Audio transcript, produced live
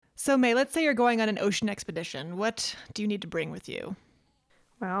So, May, let's say you're going on an ocean expedition. What do you need to bring with you?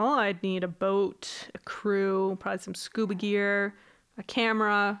 Well, I'd need a boat, a crew, probably some scuba gear, a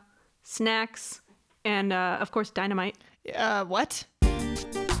camera, snacks, and, of course, dynamite. What?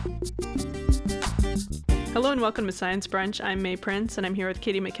 Hello and welcome to Science Brunch. I'm May Prince, and I'm here with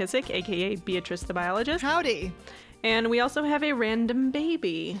Katie McKissick, a.k.a. Beatrice the Biologist. Howdy. And we also have a random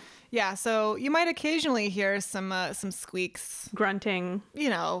baby. Yeah, so you might occasionally hear some squeaks. Grunting. You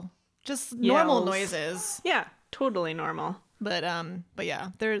know, just normal Yells. noises. Yeah, totally normal. But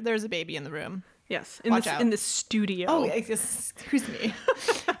yeah, there's a baby in the room. Yes, Watch out. in the studio. Oh, excuse me.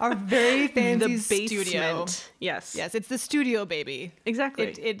 Our very fancy the studio. basement. Yes. Yes, it's the studio baby. Exactly.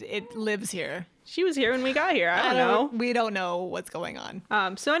 It lives here. She was here when we got here. I don't know. We don't know what's going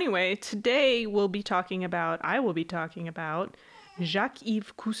on. So anyway, today I will be talking about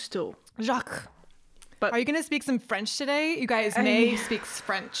Jacques-Yves Cousteau. Jacques. But are you going to speak some French today? You guys, May speaks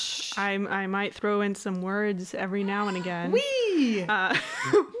French. I might throw in some words every now and again. Oui. Oui.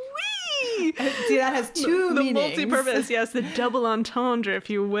 See, that has two meanings. The multi-purpose, yes, the double entendre, if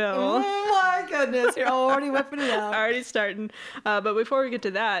you will. Oh my goodness, you're already whipping it out. Already starting. But before we get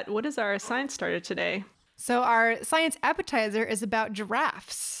to that, what is our science starter today? So our science appetizer is about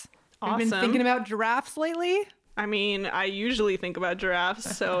giraffes. Awesome. Have you been thinking about giraffes lately? I mean, I usually think about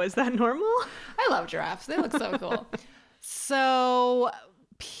giraffes, so is that normal? I love giraffes. They look so cool. So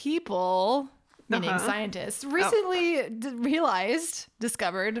people, meaning scientists, recently realized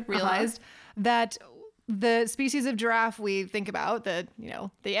that the species of giraffe we think about, the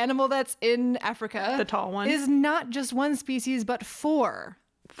animal that's in Africa, the tall one, is not just one species, but four.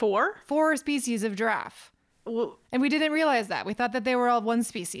 Four species of giraffe. Well, and we didn't realize that. We thought that they were all one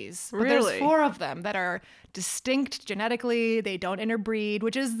species. But really? There's four of them that are distinct genetically. They don't interbreed,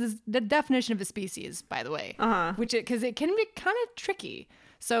 which is the definition of a species, by the way. Because it can be kind of tricky.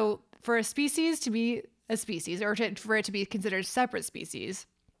 So for a species to be a species, or for it to be considered separate species,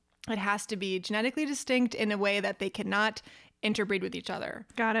 it has to be genetically distinct in a way that they cannot interbreed with each other.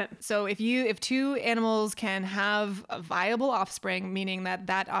 Got it. So if two animals can have a viable offspring, meaning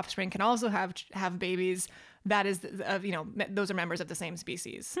that offspring can also have babies, that is, those are members of the same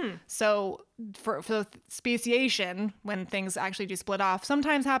species. So for speciation, when things actually do split off,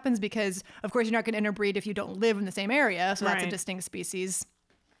 sometimes happens because, of course, you're not going to interbreed if you don't live in the same area. So that's a distinct species.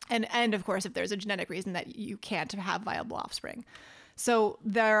 And of course, if there's a genetic reason that you can't have viable offspring. So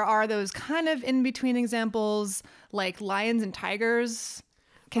there are those kind of in-between examples, like lions and tigers.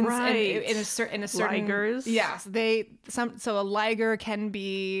 In a certain ligers. Yes, so a liger can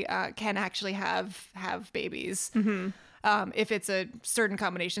actually have babies. If it's a certain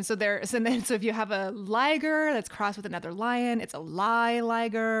combination. So if you have a liger that's crossed with another lion, it's a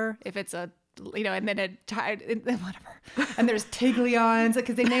liger. If it's a and then whatever. And there's tiglions,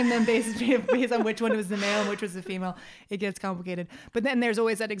 because they name them based on which one was the male and which was the female. It gets complicated. But then there's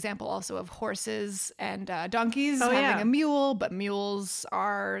always that example also of horses and donkeys having a mule, but mules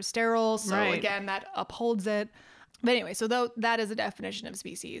are sterile. So again, that upholds it. But anyway, so that is a definition of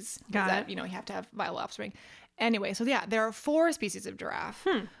species. Got it. You have to have viable offspring. Anyway, so yeah, there are four species of giraffe,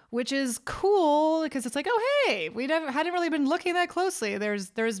 which is cool because it's like, oh, hey, hadn't really been looking that closely.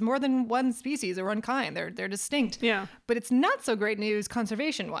 There's more than one species or one kind. They're distinct. Yeah. But it's not so great news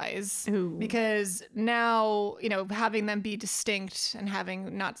conservation-wise. Ooh. Because now, having them be distinct and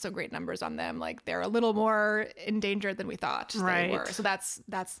having not so great numbers on them, like they're a little more endangered than we thought they were. So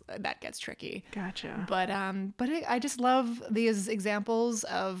that gets tricky. Gotcha. But I just love these examples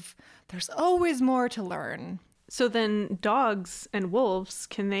of there's always more to learn. So then dogs and wolves,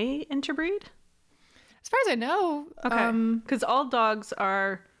 can they interbreed? As far as I know. Okay. Because all dogs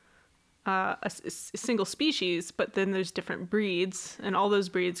are a single species, but then there's different breeds, and all those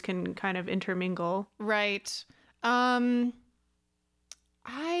breeds can kind of intermingle. Right. I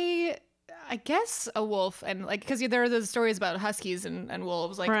guess a wolf, and because there are those stories about huskies and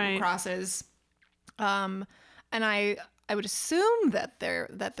wolves, crosses. And I would assume that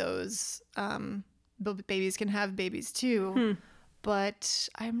those babies can have babies too, but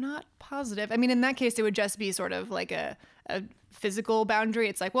I'm not positive. I mean, in that case, it would just be sort of like a physical boundary.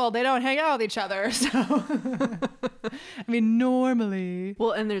 It's like, well, they don't hang out with each other, so I mean, normally.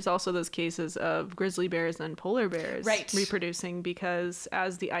 Well, and there's also those cases of grizzly bears and polar bears reproducing, because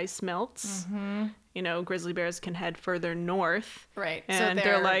as the ice melts, grizzly bears can head further north. Right. And so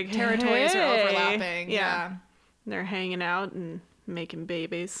they're like, territories are overlapping. Yeah. They're hanging out and making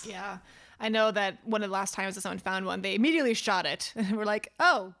babies. Yeah. I know that one of the last times that someone found one, they immediately shot it. And we're like,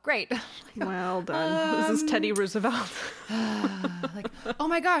 oh, great. Well done. This is Teddy Roosevelt. Oh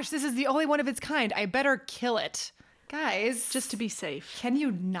my gosh, this is the only one of its kind. I better kill it. Guys. Just to be safe. Can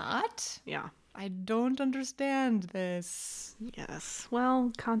you not? Yeah. I don't understand this. Yes.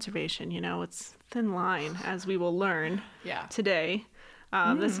 Well, conservation, it's a thin line, as we will learn today.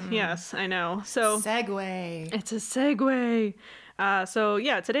 Yes, I know. So segue. It's a segue.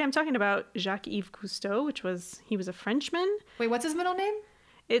 Today I'm talking about Jacques-Yves Cousteau, he was a Frenchman. Wait, what's his middle name?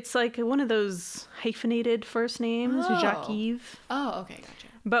 It's like one of those hyphenated first names, Jacques-Yves. Oh, okay, gotcha.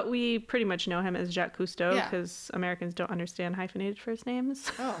 But we pretty much know him as Jacques Cousteau because Americans don't understand hyphenated first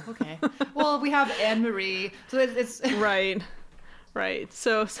names. Oh, okay. Well, we have Anne-Marie, so it's right.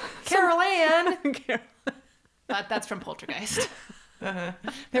 So Carol Ann. That's from Poltergeist.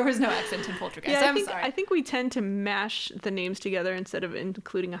 There was no accent in Poltergeist. Yeah, sorry. I think we tend to mash the names together instead of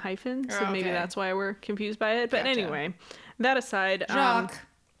including a hyphen, so maybe that's why we're confused by it. But anyway, that aside, Jacques.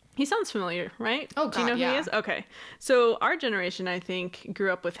 He sounds familiar, right? Oh, God, do you know who he is? Okay. So our generation, I think, grew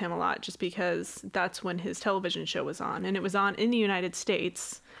up with him a lot just because that's when his television show was on. And it was on in the United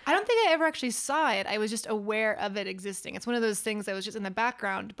States. I don't think I ever actually saw it. I was just aware of it existing. It's one of those things that was just in the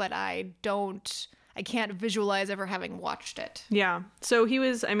background, but I can't visualize ever having watched it. Yeah. So he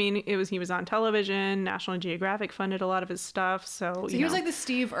was on television. National Geographic funded a lot of his stuff. So he was like the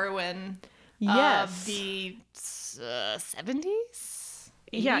Steve Irwin of the 70s?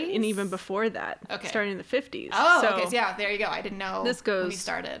 80s? Yeah, and even before that, starting in the 50s. Oh, okay. So yeah, there you go. I didn't know this goes when he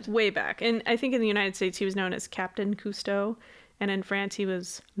started. Way back. And I think in the United States, he was known as Captain Cousteau. And in France, he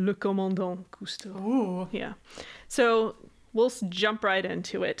was Le Commandant Cousteau. Ooh. Yeah. So we'll jump right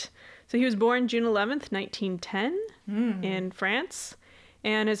into it. So he was born June 11th, 1910 in France.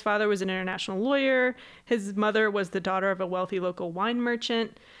 And his father was an international lawyer. His mother was the daughter of a wealthy local wine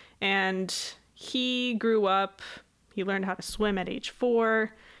merchant. And he grew up... He learned how to swim at age 4,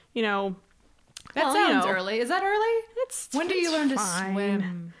 That sounds early. Is that early? When do you learn to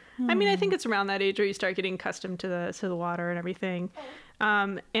swim? I mean, I think it's around that age where you start getting accustomed to the water and everything.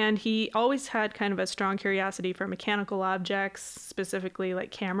 And he always had kind of a strong curiosity for mechanical objects, specifically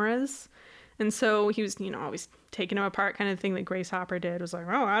like cameras. And so he was, always taking them apart, kind of thing that Grace Hopper did. Was like,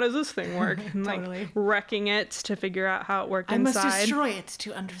 oh, how does this thing work? And totally. Like wrecking it to figure out how it worked inside. I must destroy it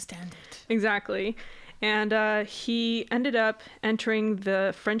to understand it. Exactly. And he ended up entering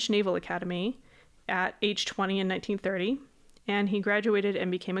the French Naval Academy at age 20 in 1930. And he graduated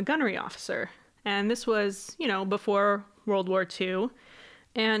and became a gunnery officer. And this was, before World War II.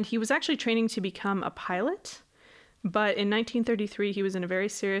 And he was actually training to become a pilot. But in 1933, he was in a very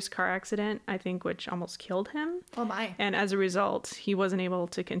serious car accident, I think, which almost killed him. Oh, my. And as a result, he wasn't able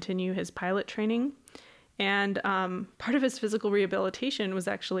to continue his pilot training. And part of his physical rehabilitation was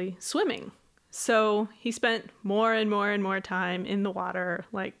actually swimming. So he spent more and more and more time in the water,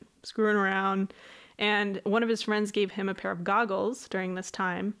 like screwing around. And one of his friends gave him a pair of goggles during this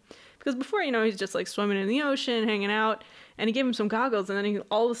time. Because before, he's just like swimming in the ocean, hanging out. And he gave him some goggles. And then he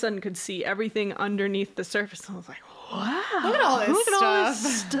all of a sudden could see everything underneath the surface. And I was like, wow. Look at all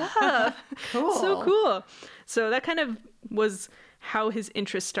this stuff. Cool. So cool. So that kind of was how his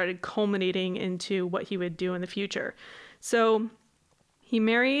interest started culminating into what he would do in the future. So... he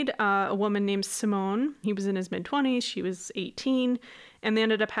married a woman named Simone. He was in his mid-20s. She was 18. And they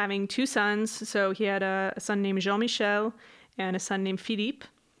ended up having 2 sons. So he had a son named Jean-Michel and a son named Philippe.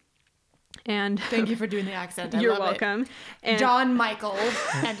 And thank you for doing the accent. You're welcome. And John Michael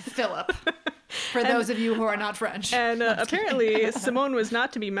and Philip. For those of you who are not French. And apparently Simone was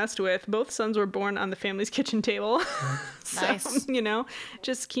not to be messed with. Both sons were born on the family's kitchen table. So, nice.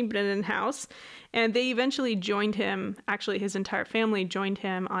 Just keeping it in-house. And they eventually joined him, actually his entire family joined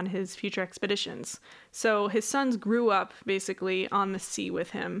him on his future expeditions. So his sons grew up basically on the sea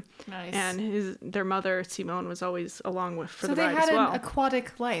with him. Nice. And their mother, Simone, was always along with for the ride as well. So they had an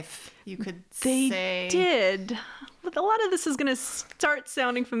aquatic life, you could say. They did. But a lot of this is going to start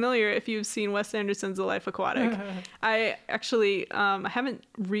sounding familiar if you've seen Wes Anderson's The Life Aquatic. I actually, I haven't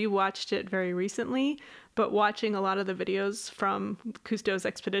rewatched it very recently, but watching a lot of the videos from Cousteau's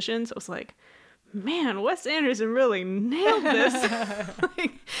expeditions, I was like, man, Wes Anderson really nailed this.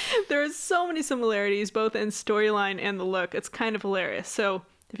 There are so many similarities, both in storyline and the look. It's kind of hilarious. So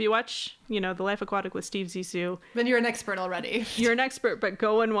if you watch, The Life Aquatic with Steve Zissou, then you're an expert already. You're an expert, but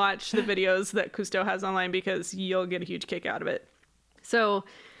go and watch the videos that Cousteau has online because you'll get a huge kick out of it. So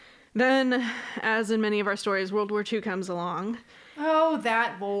then, as in many of our stories, World War II comes along. Oh,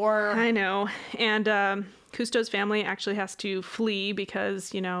 that war. I know. And Cousteau's family actually has to flee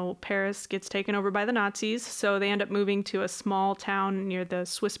because, Paris gets taken over by the Nazis. So they end up moving to a small town near the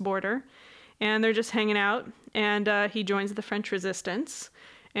Swiss border. And they're just hanging out. And he joins the French resistance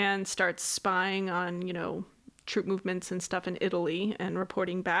and starts spying on, troop movements and stuff in Italy and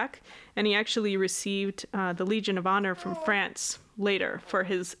reporting back. And he actually received the Legion of Honor from France later for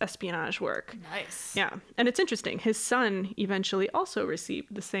his espionage work. Nice. Yeah. And it's interesting. His son eventually also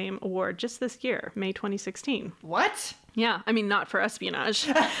received the same award just this year, May 2016. What? Yeah. I mean, not for espionage.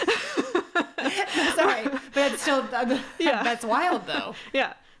 Sorry, but it's still, Yeah. that's wild though.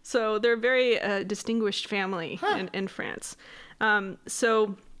 Yeah. So they're a very distinguished family in France.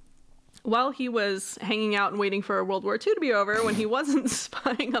 So while he was hanging out and waiting for World War II to be over, when he wasn't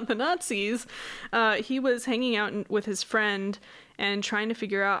spying on the Nazis, he was hanging out with his friend and trying to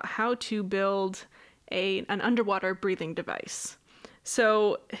figure out how to build an underwater breathing device.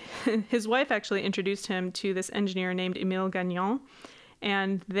 So his wife actually introduced him to this engineer named Émile Gagnon,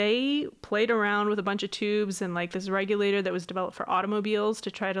 and they played around with a bunch of tubes and like this regulator that was developed for automobiles to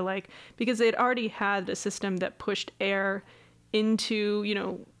try to because they'd already had a system that pushed air into,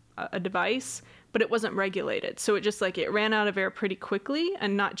 a device, but it wasn't regulated. So it just it ran out of air pretty quickly,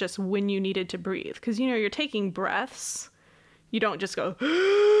 and not just when you needed to breathe. Because, you're taking breaths. You don't just go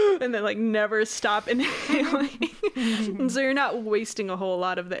and then never stop inhaling. And so you're not wasting a whole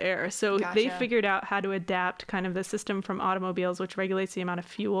lot of the air. So they figured out how to adapt kind of the system from automobiles, which regulates the amount of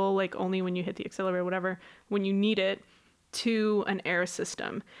fuel, only when you hit the accelerator or whatever, when you need it, to an air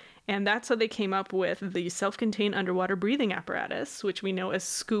system. And that's how they came up with the self-contained underwater breathing apparatus, which we know as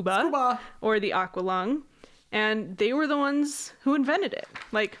scuba. Or the aqualung. And they were the ones who invented it.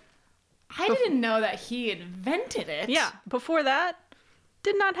 I didn't know that he invented it. Yeah. Before that,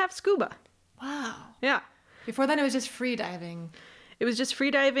 did not have scuba. Wow. Yeah. Before then, it was just free diving. It was just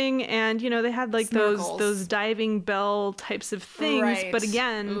free diving, and, they had those diving bell types of things. Right. But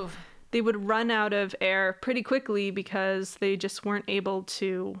again, they would run out of air pretty quickly because they just weren't able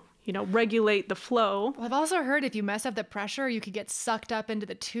to regulate the flow. Well, I've also heard if you mess up the pressure, you could get sucked up into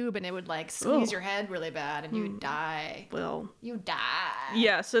the tube and it would squeeze your head really bad and you would die. Well, you die.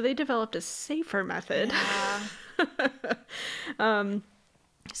 Yeah, so they developed a safer method. Yeah.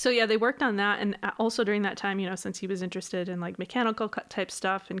 So yeah, they worked on that, and also during that time, since he was interested in mechanical type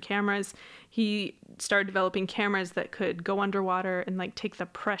stuff and cameras, he started developing cameras that could go underwater and take the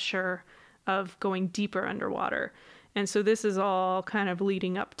pressure of going deeper underwater. And so this is all kind of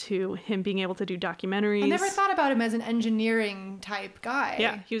leading up to him being able to do documentaries. I never thought about him as an engineering type guy.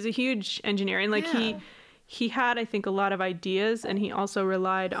 Yeah, he was a huge engineer. And he had, I think, a lot of ideas, and he also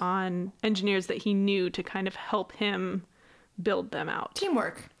relied on engineers that he knew to kind of help him build them out.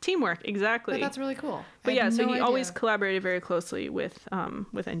 Teamwork, exactly. But that's really cool. But yeah, so he always collaborated very closely with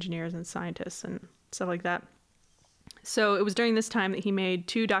engineers and scientists and stuff like that. So it was during this time that he made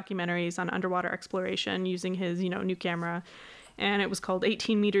 2 documentaries on underwater exploration using his, new camera. And it was called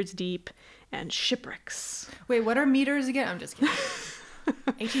 18 Meters Deep and Shipwrecks. Wait, what are meters again? I'm just kidding.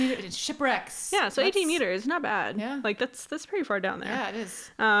 18 meters, it's shipwrecks. Yeah, so 18 meters, not bad. Yeah. That's pretty far down there. Yeah, it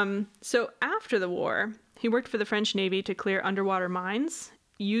is. So after the war, he worked for the French Navy to clear underwater mines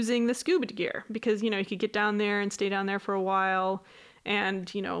using the scuba gear because, he could get down there and stay down there for a while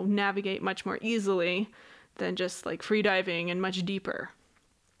and, navigate much more easily than just free diving and much deeper.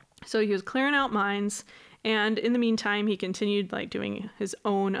 So he was clearing out mines, and in the meantime he continued doing his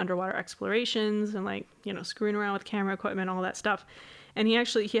own underwater explorations and screwing around with camera equipment, all that stuff. And he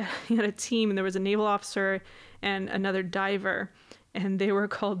had a team, and there was a naval officer and another diver, and they were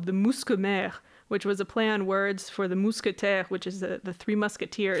called the Mousquetaires, which was a play on words for the Mousquetaires, which is the 3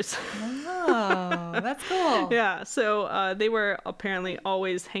 Musketeers. Oh, that's cool. Yeah, so they were apparently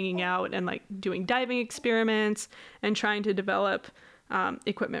always hanging out and doing diving experiments and trying to develop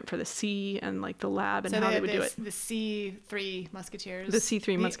equipment for the sea and the lab and so how they would do it. The C3 Musketeers. The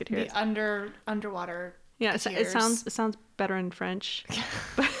C3 Musketeers. The underwater. Yeah, it sounds better in French.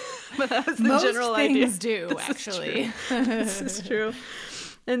 but that was the Most general idea. Most things do, actually. This is true.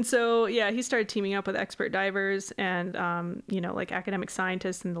 And so, yeah, he started teaming up with expert divers and, academic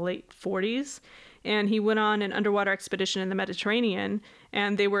scientists in the late 40s. And he went on an underwater expedition in the Mediterranean,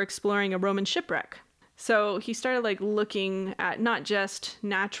 and they were exploring a Roman shipwreck. So he started looking at not just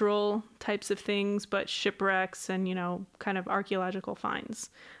natural types of things, but shipwrecks and, kind of archaeological finds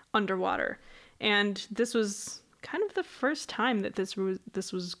underwater. And this was kind of the first time that this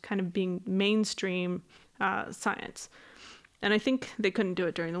was kind of being mainstream science. And I think they couldn't do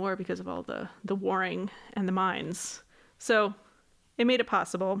it during the war because of all the warring and the mines. So it made it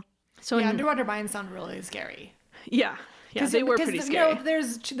possible. So underwater mines sound really scary. Yeah, they were pretty scary.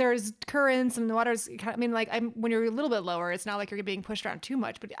 There's currents and the water's. I mean, when you're a little bit lower, it's not like you're being pushed around too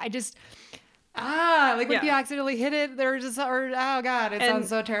much. But I just. If you accidentally hit it, oh God, it sounds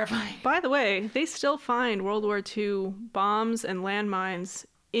so terrifying. By the way, they still find World War II bombs and landmines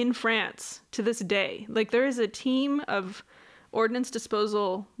in France to this day. Like, there is a team of ordnance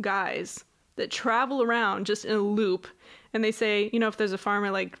disposal guys that travel around just in a loop, and they say, you know, if there's a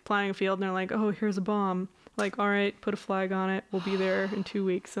farmer like plowing a field and they're like, oh, here's a bomb, like, all right, put a flag on it, we'll be there in 2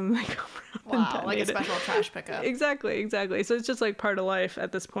 weeks, and they go around and like a detonate special trash pickup. Exactly. So it's just like part of life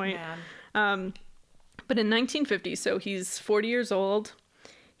at this point. But in 1950, so he's 40 years old,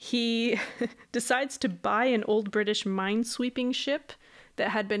 he decides to buy an old British minesweeping ship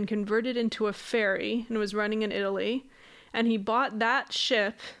that had been converted into a ferry and was running in Italy. And he bought that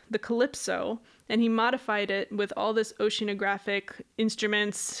ship, the Calypso, and he modified it with all this oceanographic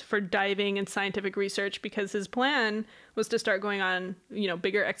instruments for diving and scientific research, because his plan was to start going on, you know,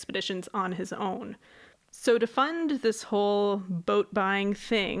 bigger expeditions on his own. So to fund this whole boat buying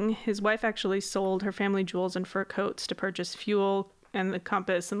thing, his wife actually sold her family jewels and fur coats to purchase fuel and the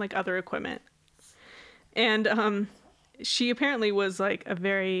compass and like other equipment. And she apparently was like a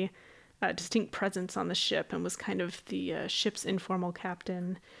very distinct presence on the ship and was kind of the ship's informal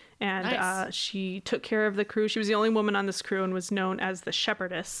captain. And nice. She took care of the crew. She was the only woman on this crew and was known as the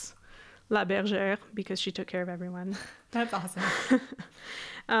shepherdess, la bergère, because she took care of everyone. That's awesome.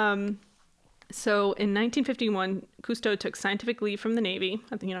 So in 1951, Cousteau took scientific leave from the Navy.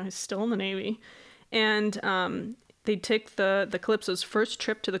 I think, you know, he's still in the Navy. And they took the Calypso's first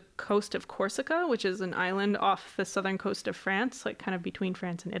trip to the coast of Corsica, which is an island off the southern coast of France, like kind of between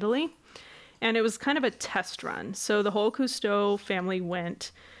France and Italy. And it was kind of a test run. So the whole Cousteau family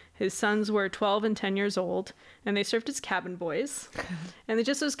went. His sons were 12 and 10 years old, and they served as cabin boys. And it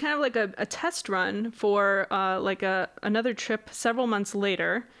just was kind of like a test run for another trip several months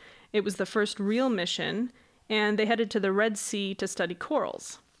later. It was the first real mission, and they headed to the Red Sea to study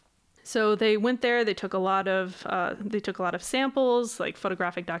corals. So they went there. They took a lot of samples, like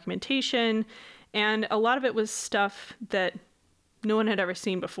photographic documentation, and a lot of it was stuff that no one had ever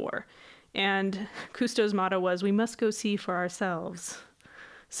seen before. And Cousteau's motto was, "We must go see for ourselves."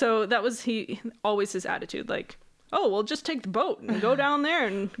 So that was always his attitude, like, "Oh, we'll just take the boat and go down there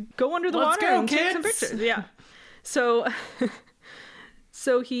and go under the water and take some pictures." Yeah.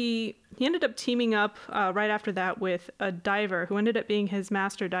 So he ended up teaming up right after that with a diver who ended up being his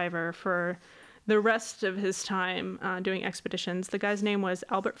master diver for the rest of his time doing expeditions. The guy's name was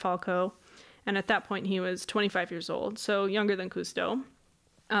Albert Falco, and at that point he was 25 years old, so younger than Cousteau.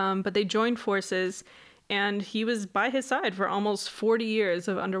 But they joined forces, and he was by his side for almost 40 years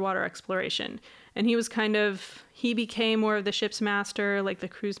of underwater exploration. And he became more of the ship's master, like the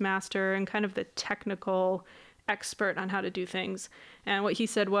crew's master, and kind of the technical expert on how to do things. And what he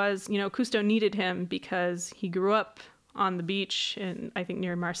said was, you know, Cousteau needed him because he grew up on the beach in, I think,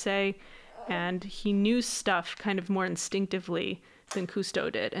 near Marseille, and he knew stuff kind of more instinctively than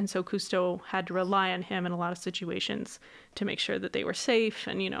Cousteau did. And so Cousteau had to rely on him in a lot of situations to make sure that they were safe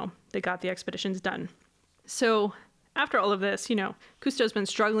and, you know, they got the expeditions done. So after all of this, you know, Cousteau's been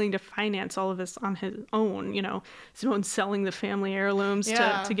struggling to finance all of this on his own, you know, his own selling the family heirlooms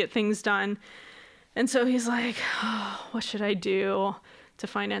to get things done. And so he's like, oh, what should I do to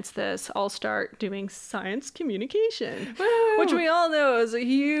finance this? I'll start doing science communication, which we all know is a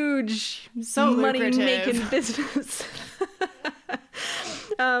huge money-making business.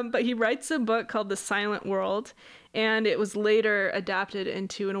 But he writes a book called The Silent World, and it was later adapted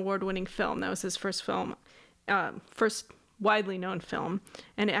into an award-winning film. That was his first film, first widely known film,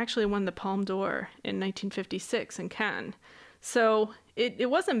 and it actually won the Palme d'Or in 1956 in Cannes. So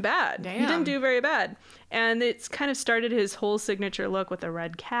it wasn't bad. Damn. He didn't do very bad. And it's kind of started his whole signature look with the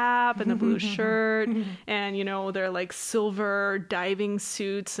red cap and the blue shirt. And, you know, their like silver diving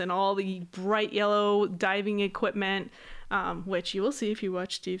suits and all the bright yellow diving equipment, which you will see if you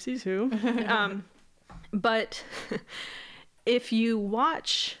watch Deep Sea 2. But if you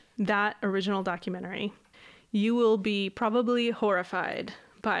watch that original documentary, you will be probably horrified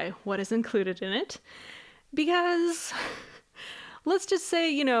by what is included in it. Because let's just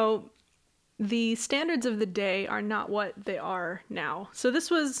say, you know, the standards of the day are not what they are now. So this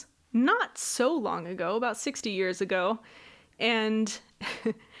was not so long ago, about 60 years ago. And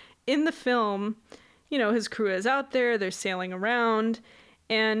in the film, you know, his crew is out there, they're sailing around,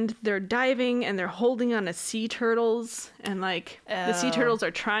 and they're diving and they're holding on to sea turtles, and like the sea turtles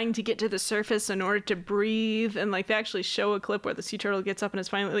are trying to get to the surface in order to breathe, and like they actually show a clip where the sea turtle gets up and is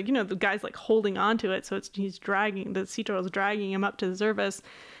finally, like, you know, the guy's like holding on to it, so the sea turtle's dragging him up to the surface,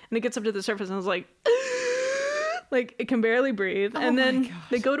 and it gets up to the surface and it's like like it can barely breathe. And then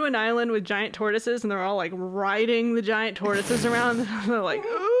they go to an island with giant tortoises, and they're all like riding the giant tortoises around, and they're like,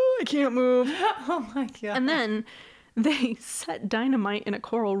 oh, I can't move. Oh my god. And then they set dynamite in a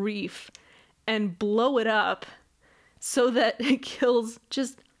coral reef and blow it up so that it kills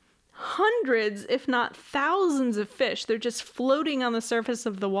just hundreds, if not thousands of fish. They're just floating on the surface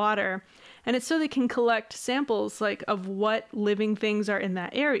of the water. And it's so they can collect samples like of what living things are in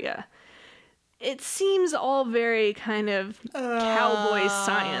that area. It seems all very kind of cowboy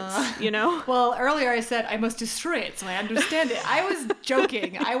science, you know? Well, earlier I said I must destroy it, so I understand it. I was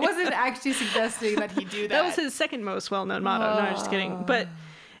joking. I wasn't actually suggesting that he do that. That was his second most well-known motto. No, I'm just kidding. But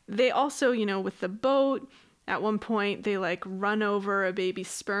they also, you know, with the boat, at one point they like run over a baby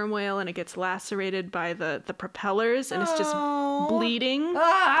sperm whale and it gets lacerated by the propellers and it's just bleeding.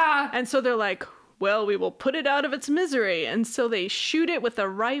 And so they're like, well, we will put it out of its misery. And so they shoot it with a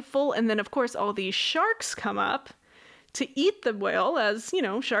rifle. And then, of course, all these sharks come up to eat the whale, as, you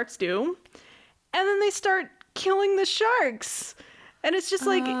know, sharks do. And then they start killing the sharks. And it's just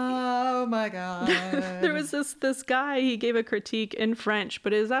like... oh, my God. There was this guy, he gave a critique in French,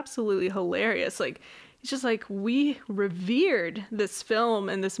 but it is absolutely hilarious. Like, it's just like, we revered this film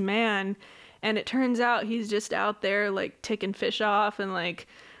and this man. And it turns out he's just out there, like, ticking fish off and, like...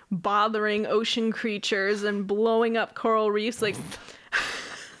 bothering ocean creatures and blowing up coral reefs, like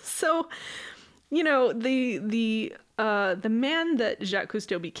so, you know, the man that Jacques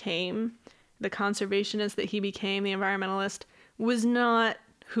Cousteau became, the conservationist that he became, the environmentalist, was not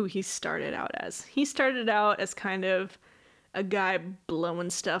who he started out as. He started out as kind of a guy blowing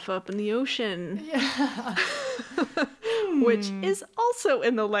stuff up in the ocean. Yeah. Which is also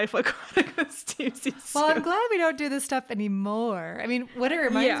in the Life Aquatic series. Well, I'm glad we don't do this stuff anymore. I mean, what it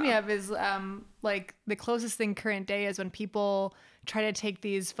reminds me of is like the closest thing current day is when people try to take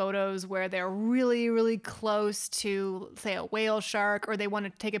these photos where they're really, really close to, say, a whale shark, or they want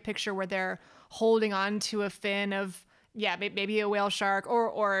to take a picture where they're holding on to a fin of, maybe a whale shark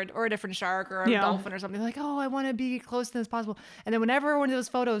or a different shark or a dolphin or something. Like, oh, I want to be close to this as possible. And then whenever one of those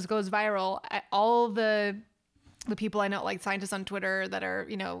photos goes viral, all the people I know, like scientists on Twitter that are,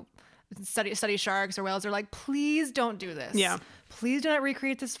 you know, study sharks or whales, are like, please don't do this. Yeah. Please do not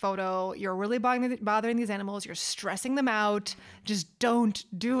recreate this photo. You're really bothering these animals. You're stressing them out. Just don't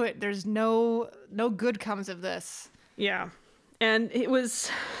do it. There's no good comes of this. Yeah. And it was...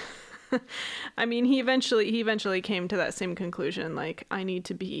 I mean, he eventually came to that same conclusion. Like, I need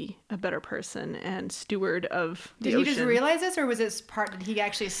to be a better person and steward of the ocean. Did he just realize this, or was this part? Did he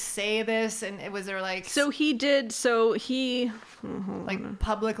actually say this? And was there like? So he did. So he like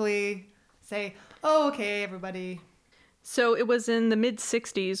publicly say, "Oh, okay, everybody." So it was in the mid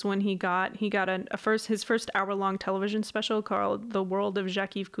 '60s when he got his first hour-long television special called "The World of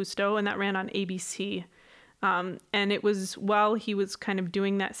Jacques-Yves Cousteau," and that ran on ABC. And it was while he was kind of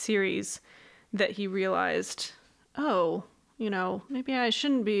doing that series that he realized, oh, you know, maybe I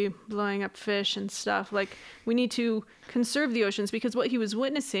shouldn't be blowing up fish and stuff. Like, we need to conserve the oceans, because what he was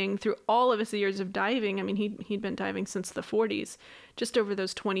witnessing through all of his years of diving, I mean, he'd been diving since the 40s, just over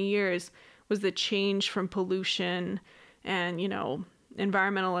those 20 years, was the change from pollution and, you know,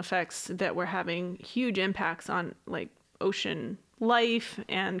 environmental effects that were having huge impacts on, like, ocean life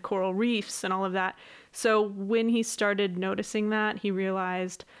and coral reefs and all of that. So when he started noticing that, he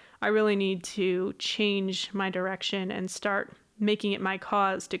realized, I really need to change my direction and start making it my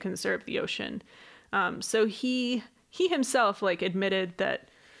cause to conserve the ocean. So he himself, like, admitted that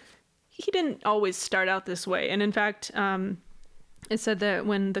he didn't always start out this way. And in fact, it said that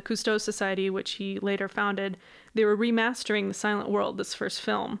when the Cousteau Society, which he later founded, they were remastering The Silent World, this first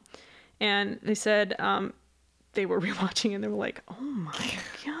film. And they said, they were rewatching and they were like, oh my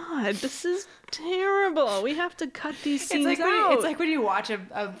God, this is terrible. We have to cut these scenes out. It's like when you watch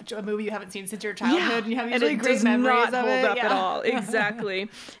a movie you haven't seen since your childhood and you have usually great memories of it. It does not hold up at all. Exactly.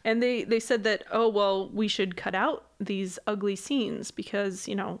 And they said that, oh, well, we should cut out these ugly scenes because,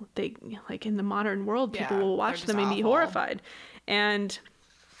 you know, they, like, in the modern world, people will watch them and be horrified. And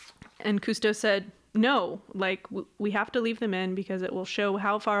Cousteau said, no, like, we have to leave them in because it will show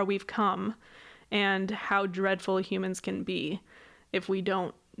how far we've come and how dreadful humans can be if we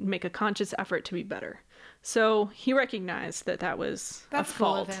don't make a conscious effort to be better. So he recognized that was a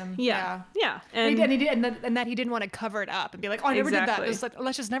fault. Cool of him. Yeah. And that he didn't want to cover it up and be like, oh, I never did that. Just like,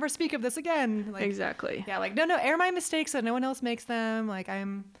 let's just never speak of this again. Like, exactly. Yeah, like, no, air my mistakes so no one else makes them. Like,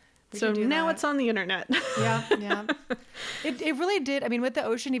 so now it's on the internet. Yeah. It really did. I mean, with the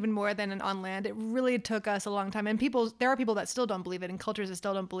ocean, even more than on land, it really took us a long time. And there are people that still don't believe it, and cultures that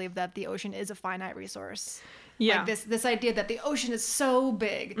still don't believe that the ocean is a finite resource. Yeah. Like this idea that the ocean is so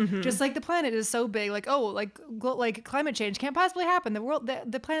big, just like the planet is so big. Like, oh, like climate change can't possibly happen.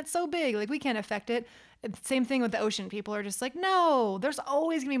 The planet's so big, like we can't affect it. Same thing with the ocean. People are just like, no, there's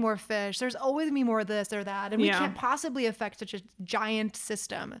always gonna be more fish. There's always gonna be more of this or that. And we can't possibly affect such a giant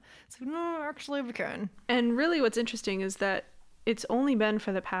system. So no, actually we can. And really what's interesting is that it's only been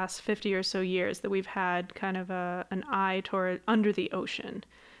for the past 50 or so years that we've had kind of an eye toward under the ocean.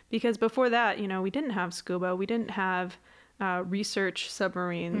 Because before that, we didn't have scuba. We didn't have research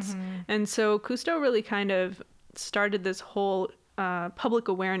submarines. And so Cousteau really kind of started this whole public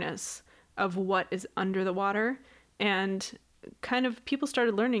awareness of what is under the water, and kind of people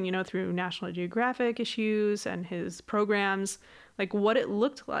started learning, through National Geographic issues and his programs, like what it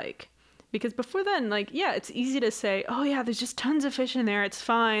looked like. Because before then, it's easy to say, oh yeah, there's just tons of fish in there, it's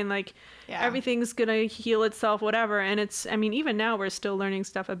fine, everything's gonna heal itself, whatever. And even now we're still learning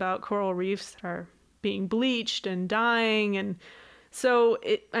stuff about coral reefs that are being bleached and dying, and so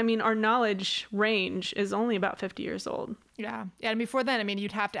our knowledge range is only about 50 years old. Yeah. And before then,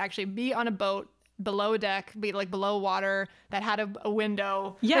 you'd have to actually be on a boat below deck, be below water that had a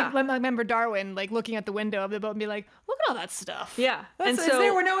window. Yeah. I remember Darwin looking at the window of the boat and be like, look at all that stuff. Yeah. It's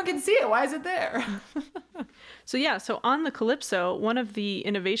there where no one can see it. Why is it there? So on the Calypso, one of the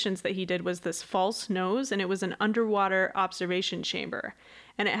innovations that he did was this false nose, and it was an underwater observation chamber.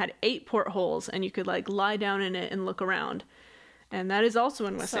 And it had 8 portholes, and you could lie down in it and look around. And that is also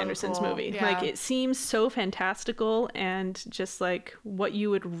in Wes Anderson's movie. Yeah. It seems so fantastical and just what you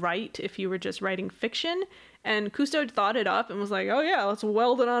would write if you were just writing fiction. And Cousteau thought it up and was like, oh yeah, let's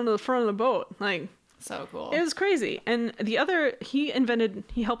weld it onto the front of the boat. So cool. It was crazy. And he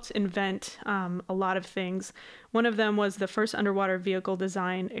helped invent a lot of things. One of them was the first underwater vehicle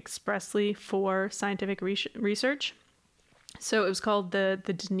designed expressly for scientific research. So it was called the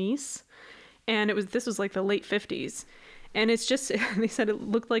Denise. And this was the late 50s. And it's just, they said it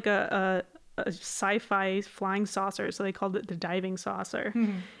looked like a sci-fi flying saucer, so they called it the diving saucer.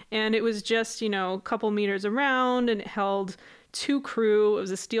 And it was just, a couple meters around, and it held 2 crew. It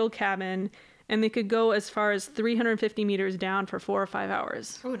was a steel cabin, and they could go as far as 350 meters down for 4 or 5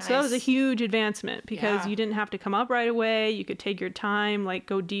 hours. Oh, nice. So that was a huge advancement, because you didn't have to come up right away. You could take your time,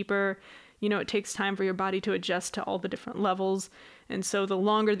 go deeper. It takes time for your body to adjust to all the different levels. And so the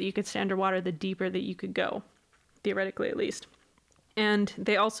longer that you could stay underwater, the deeper that you could go. Theoretically, at least. And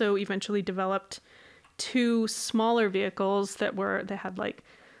they also eventually developed 2 smaller vehicles that had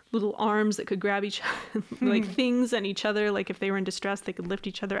little arms that could grab each things and each other. If they were in distress, they could lift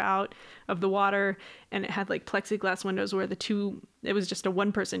each other out of the water. And it had plexiglass windows where it was just a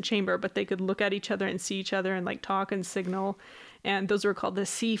 1-person chamber, but they could look at each other and see each other and talk and signal. And those were called the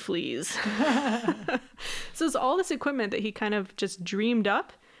Sea Fleas. So it's all this equipment that he kind of just dreamed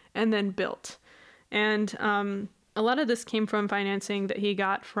up and then built. And a lot of this came from financing that he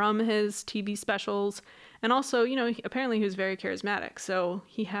got from his TV specials. And also, apparently he was very charismatic. So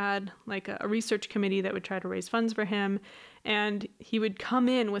he had a research committee that would try to raise funds for him. And he would come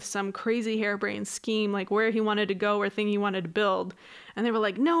in with some crazy harebrained scheme, where he wanted to go or thing he wanted to build. And they were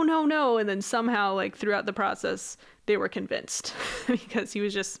like, no, no, no. And then somehow, throughout the process, they were convinced because he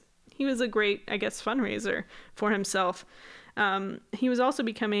was a great, fundraiser for himself. He was also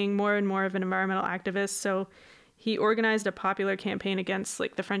becoming more and more of an environmental activist, so he organized a popular campaign against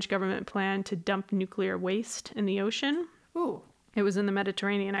the French government plan to dump nuclear waste in the ocean. Ooh. It was in the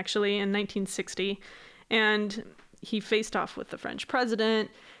Mediterranean, actually, in 1960, and he faced off with the French president,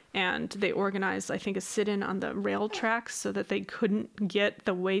 and they organized, I think, a sit-in on the rail tracks so that they couldn't get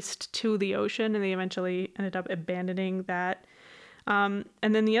the waste to the ocean, and they eventually ended up abandoning that. And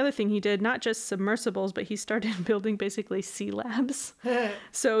then the other thing he did, not just submersibles, but he started building basically sea labs.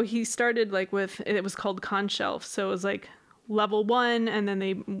 So he started it was called Conshelf. So it was level 1, and then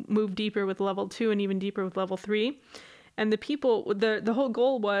they moved deeper with level 2 and even deeper with level 3. And the whole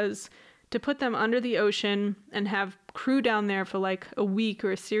goal was to put them under the ocean and have crew down there for a week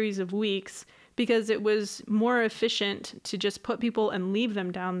or a series of weeks, because it was more efficient to just put people and leave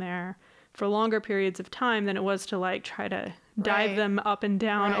them down there for longer periods of time than it was to try to dive them up and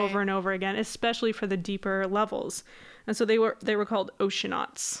down over and over again, especially for the deeper levels. And so they were called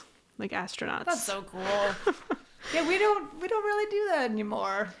oceanauts, astronauts. That's so cool. Yeah, we don't really do that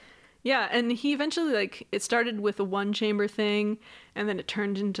anymore. Yeah, and he eventually it started with a 1-chamber thing, and then it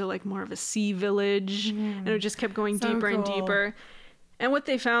turned into more of a sea village, and it just kept going deeper and deeper. And what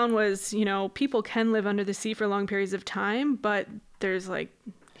they found was, people can live under the sea for long periods of time, but there's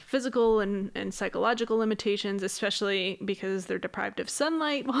physical and psychological limitations, especially because they're deprived of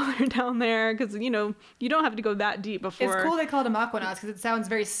sunlight while they're down there, because you don't have to go that deep before. It's cool they called them aquanauts because it sounds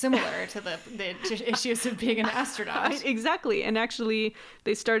very similar to the issues of being an astronaut. Exactly. And actually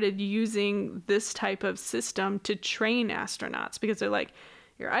they started using this type of system to train astronauts, because they're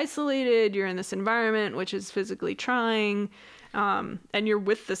you're isolated, you're in this environment which is physically trying, and you're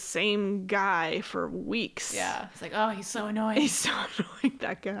with the same guy for weeks. Yeah. It's like, oh, he's so annoying. He's so annoying,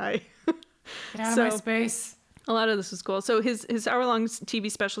 that guy. Get out of my space. A lot of this was cool. So his hour-long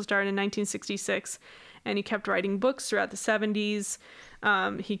TV special started in 1966, and he kept writing books throughout the 70s.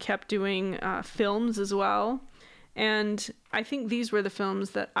 He kept doing films as well. And I think these were the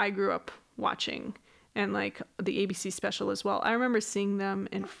films that I grew up watching, and like the ABC special as well. I remember seeing them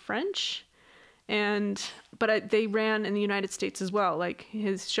in French, but they ran in the United States as well. Like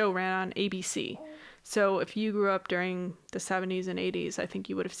his show ran on ABC. So if you grew up during the 70s and 80s, I think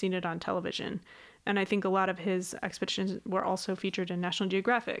you would have seen it on television. And I think a lot of his expeditions were also featured in National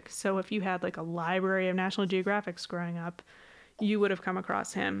Geographic. So if you had like a library of National Geographics growing up, you would have come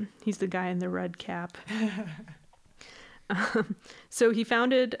across him. He's the guy in the red cap. So he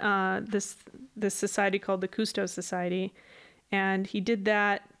founded this society called the Cousteau Society, and he did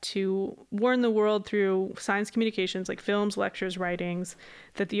that to warn the world through science communications, like films, lectures, writings,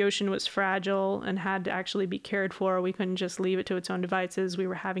 that the ocean was fragile and had to actually be cared for. We couldn't just leave it to its own devices. We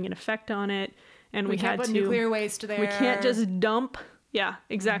were having an effect on it, and we had put to nuclear waste there. We can't just dump. Yeah,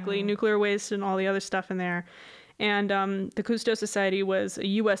 exactly. Nuclear waste and all the other stuff in there. And the Cousteau Society was a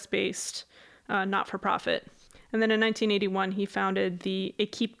U.S.-based not-for-profit. And then in 1981, he founded the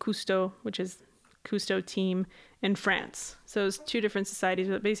Équipe Cousteau, which is Cousteau team in France. So it was two different societies,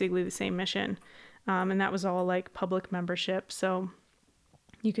 but basically the same mission. And that was all like public membership. So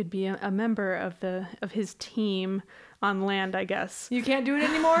you could be a member of his team on land, I guess. You can't do it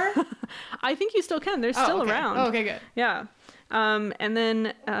anymore? I think you still can. They're still around. Oh, okay, good. Yeah. And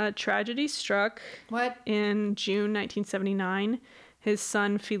then tragedy struck. What? In June 1979. His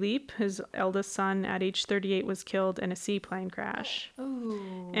son, Philippe, his eldest son at age 38, was killed in a seaplane crash.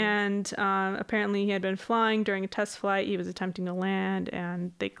 Ooh. And apparently he had been flying during a test flight. He was attempting to land,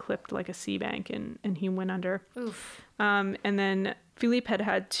 and they clipped like a sea bank, and he went under. Oof. And then Philippe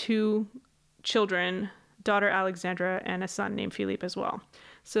had two children, daughter Alexandra and a son named Philippe as well.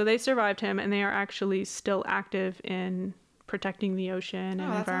 So they survived him, and they are actually still active in protecting the ocean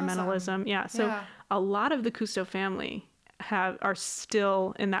and environmentalism. Awesome. Yeah. So a lot of the Cousteau family are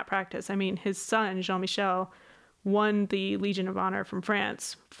still in that practice. I mean, his son, Jean-Michel, won the Legion of Honor from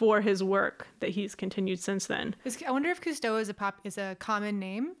France for his work that he's continued since then. I wonder if Cousteau is a common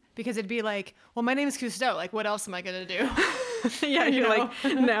name, because it'd be like, well, my name is Cousteau. Like, what else am I going to do? Yeah, like,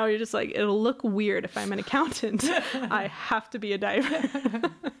 now you're just like, it'll look weird if I'm an accountant. I have to be a diver.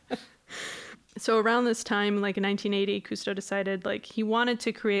 So around this time, like in 1980, Cousteau decided like he wanted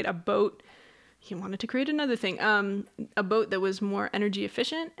to create a boat. He wanted to create another thing, a boat that was more energy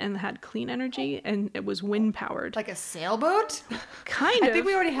efficient and had clean energy, and it was wind powered. Like a sailboat? Kind of. I think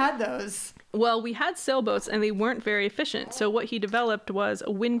we already had those. Well, we had sailboats, and they weren't very efficient. So what he developed was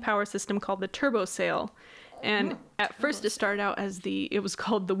a wind power system called the turbo sail. And at first it started out as it was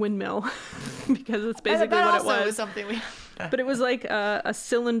called the windmill because it's basically what it was. Was something we But it was like a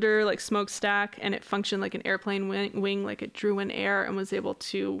cylinder, like smokestack, and it functioned like an airplane wing, like it drew in air and was able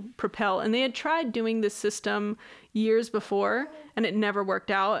to propel. And they had tried doing this system years before, and it never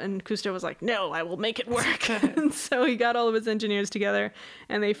worked out. And Cousteau was like, no, I will make it work. And so he got all of his engineers together,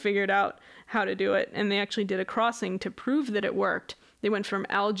 and they figured out how to do it. And they actually did a crossing to prove that it worked. They went from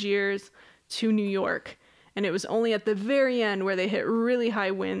Algiers to New York. And it was only at the very end where they hit really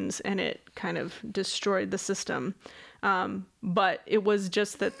high winds and it kind of destroyed the system. But it was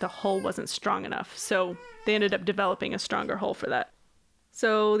just that the hull wasn't strong enough. So they ended up developing a stronger hull for that.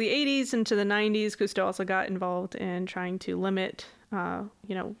 So the 80s into the 90s, Cousteau also got involved in trying to limit,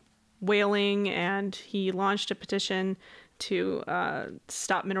 whaling, and he launched a petition to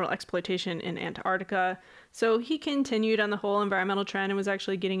stop mineral exploitation in Antarctica. So he continued on the whole environmental trend and was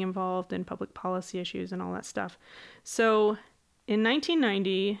actually getting involved in public policy issues and all that stuff. So in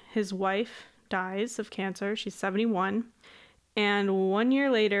 1990, his wife dies of cancer. She's 71. And 1 year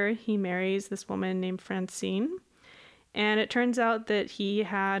later, he marries this woman named Francine. And it turns out that he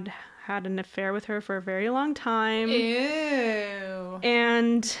had an affair with her for a very long time. Ew.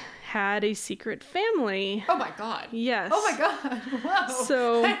 And had a secret family. Oh my God. Yes. Oh my God. Whoa.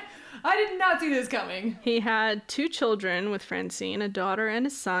 So I did not see this coming. He had two children with Francine, a daughter and a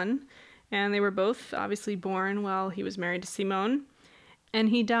son, and they were both obviously born while he was married to Simone. And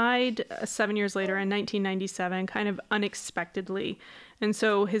he died 7 years later in 1997, kind of unexpectedly. And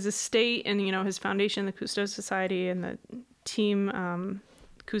so his estate and, his foundation, the Cousteau Society, and the team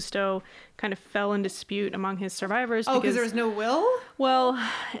Cousteau kind of fell in dispute among his survivors. Oh, because there was no will? Well,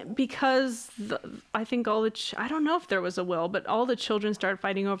 because I think I don't know if there was a will, but all the children started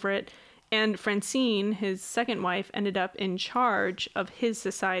fighting over it. And Francine, his second wife, ended up in charge of his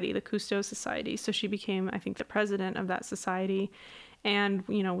society, the Cousteau Society. So she became, I think, the president of that society and,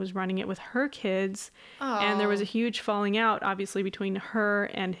 was running it with her kids. Oh. And there was a huge falling out, obviously, between her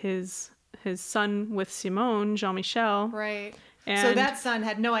and his son with Simone, Jean-Michel. Right. And so that son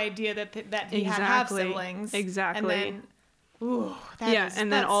had no idea that he had have siblings. Exactly. And then,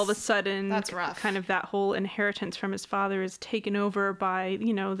 then all of a sudden, that's rough. Kind of that whole inheritance from his father is taken over by,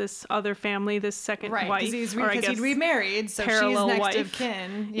 this other family, this second wife. Right, because he'd remarried, so she's next of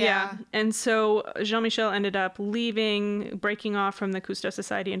kin. Yeah. And so Jean-Michel ended up breaking off from the Cousteau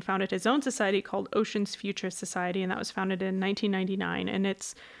Society and founded his own society called Ocean's Future Society, and that was founded in 1999, and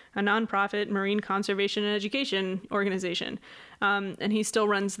it's a nonprofit marine conservation and education organization. And he still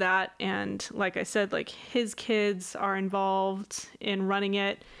runs that. And like I said, like his kids are involved in running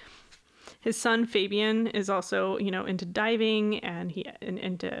it. His son, Fabien, is also, into diving and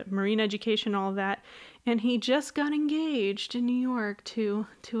into marine education, all of that. And he just got engaged in New York to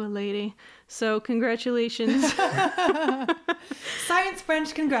a lady. So congratulations. Science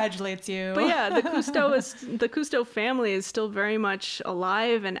French congratulates you. But yeah, the Cousteau family is still very much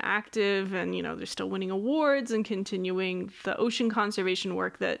alive and active, and they're still winning awards and continuing the ocean conservation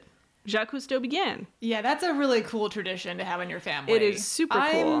work that Jacques Cousteau began. Yeah, that's a really cool tradition to have in your family. It is super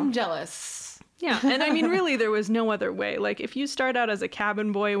cool. I'm jealous. Yeah, and I mean, really, there was no other way. Like, if you start out as a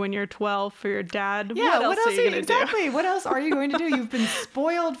cabin boy when you're 12 for your dad, yeah, what else are you going to do? Exactly. What else are you going to do? You've been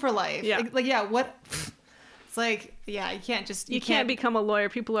spoiled for life. Yeah. What? It's like, yeah, you can't become a lawyer.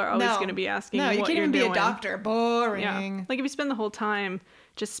 People are always going to be asking what you're doing. No, you can't even be a doctor. Boring. Yeah. Like, if you spend the whole time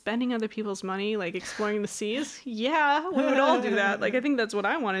just spending other people's money, like exploring the seas, yeah, we would all do that. Like, I think that's what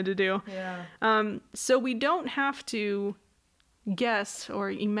I wanted to do. Yeah. So we don't have to guess or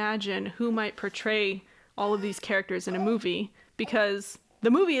imagine who might portray all of these characters in a movie, because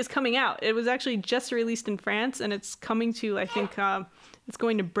the movie is coming out. It was actually just released in France, and it's coming to, I think, it's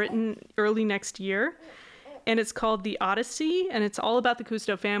going to Britain early next year. And it's called The Odyssey, and it's all about the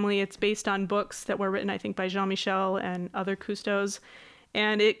Cousteau family. It's based on books that were written, I think, by Jean-Michel and other Cousteaus.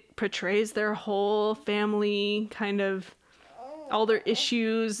 And it portrays their whole family, kind of all their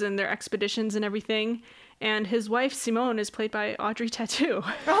issues and their expeditions and everything. And his wife, Simone, is played by Audrey Tautou.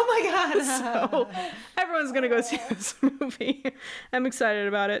 Oh my God. So everyone's going to go see this movie. I'm excited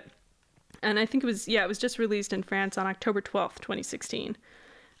about it. And I think it was just released in France on October 12th, 2016.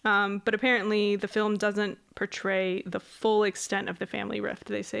 But apparently the film doesn't portray the full extent of the family rift.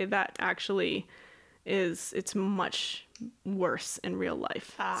 They say that actually it's much worse in real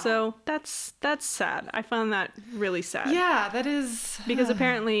life. So that's sad. I found that really sad. Yeah, that is. Because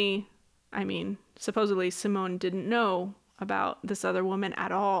apparently, I mean, supposedly Simone didn't know about this other woman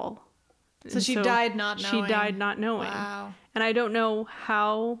at all. So she died not knowing. She died not knowing. Wow. And I don't know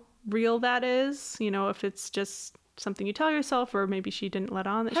how real that is, if it's just something you tell yourself, or maybe she didn't let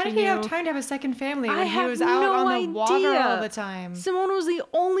on that How she did knew. he have time to have a second family when he was I out have on the no water idea. all the time? Simone was the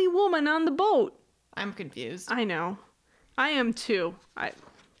only woman on the boat. I'm confused. I know. I am too.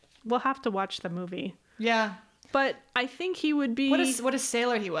 We'll have to watch the movie. Yeah. But I think he would be... What a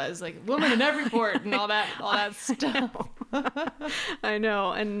sailor he was. Like, woman in every port and all that stuff. I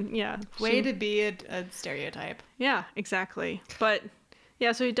know. And yeah. Way to be a stereotype. Yeah, exactly. But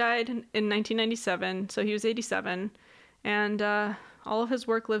yeah, so he died in 1997. So he was 87. And all of his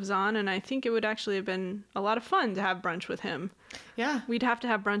work lives on. And I think it would actually have been a lot of fun to have brunch with him. Yeah. We'd have to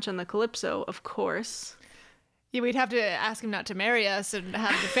have brunch on the Calypso, of course. Yeah, we'd have to ask him not to marry us and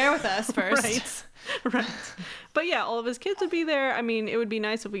have an affair with us first. Right. But yeah, all of his kids would be there. I mean, it would be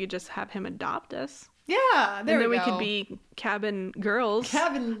nice if we could just have him adopt us. Yeah, there we go. And then we could be cabin girls.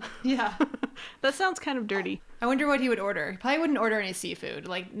 Yeah. That sounds kind of dirty. I wonder what he would order. He probably wouldn't order any seafood.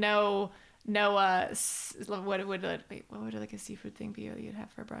 Like, what would like a seafood thing be that you'd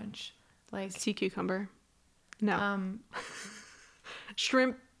have for brunch? Like sea cucumber. No.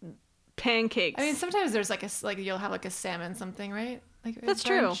 Shrimp pancakes. I mean, sometimes there's you'll have like a salmon something, right? Like that's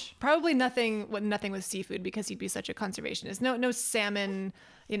true. Probably nothing with seafood, because he'd be such a conservationist. No salmon,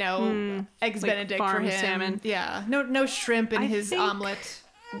 eggs Benedict for him. Salmon. Yeah. No shrimp in his omelet.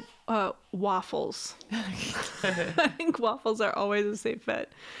 Waffles. I think waffles are always a safe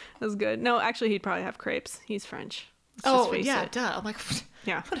bet. That's good. No, actually, he'd probably have crepes. He's French. Duh. I'm like,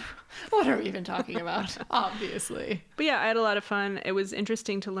 yeah. What are we even talking about? Obviously. But yeah, I had a lot of fun. It was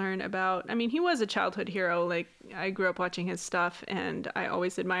interesting to learn about, I mean, he was a childhood hero. Like, I grew up watching his stuff and I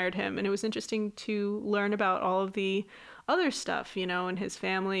always admired him. And it was interesting to learn about all of the other stuff, and his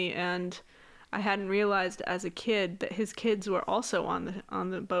family. And I hadn't realized as a kid that his kids were also on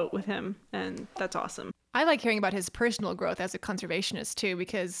the boat with him. And that's awesome. I like hearing about his personal growth as a conservationist too,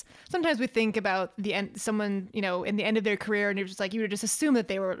 because sometimes we think about the end, someone, in the end of their career, and you're just like, you would just assume that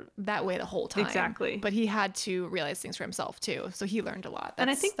they were that way the whole time. Exactly. But he had to realize things for himself too. So he learned a lot. And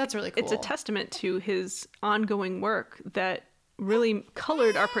I think that's really cool. It's a testament to his ongoing work that really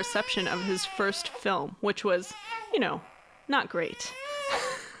colored our perception of his first film, which was, not great.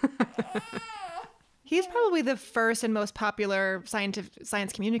 He's probably the first and most popular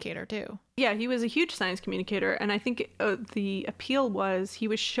science communicator, too. Yeah, he was a huge science communicator. And I think the appeal was he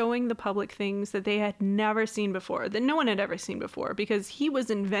was showing the public things that they had never seen before, that no one had ever seen before, because he was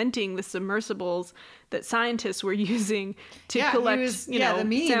inventing the submersibles that scientists were using to collect, the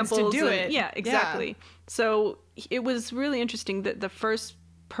means samples. To do it. Yeah, exactly. Yeah. So it was really interesting that the first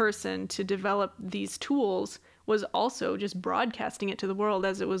person to develop these tools was also just broadcasting it to the world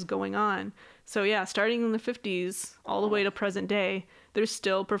as it was going on. So yeah, starting in the 50s all the way to present day, they're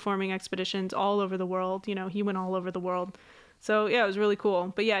still performing expeditions all over the world. He went all over the world. So yeah, it was really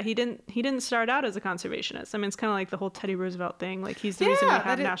cool. But yeah, he didn't start out as a conservationist. I mean, it's kind of like the whole Teddy Roosevelt thing. Like, he's the reason we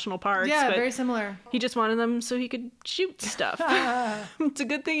have national parks. Yeah, but very similar. He just wanted them so he could shoot stuff. It's a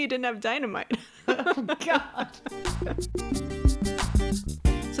good thing he didn't have dynamite. Oh, God.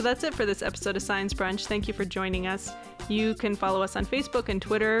 So that's it for this episode of Science Brunch. Thank you for joining us. You can follow us on Facebook and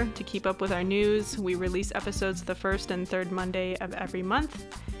Twitter to keep up with our news. We release episodes the first and third Monday of every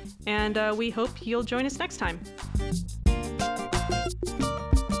month. And we hope you'll join us next time.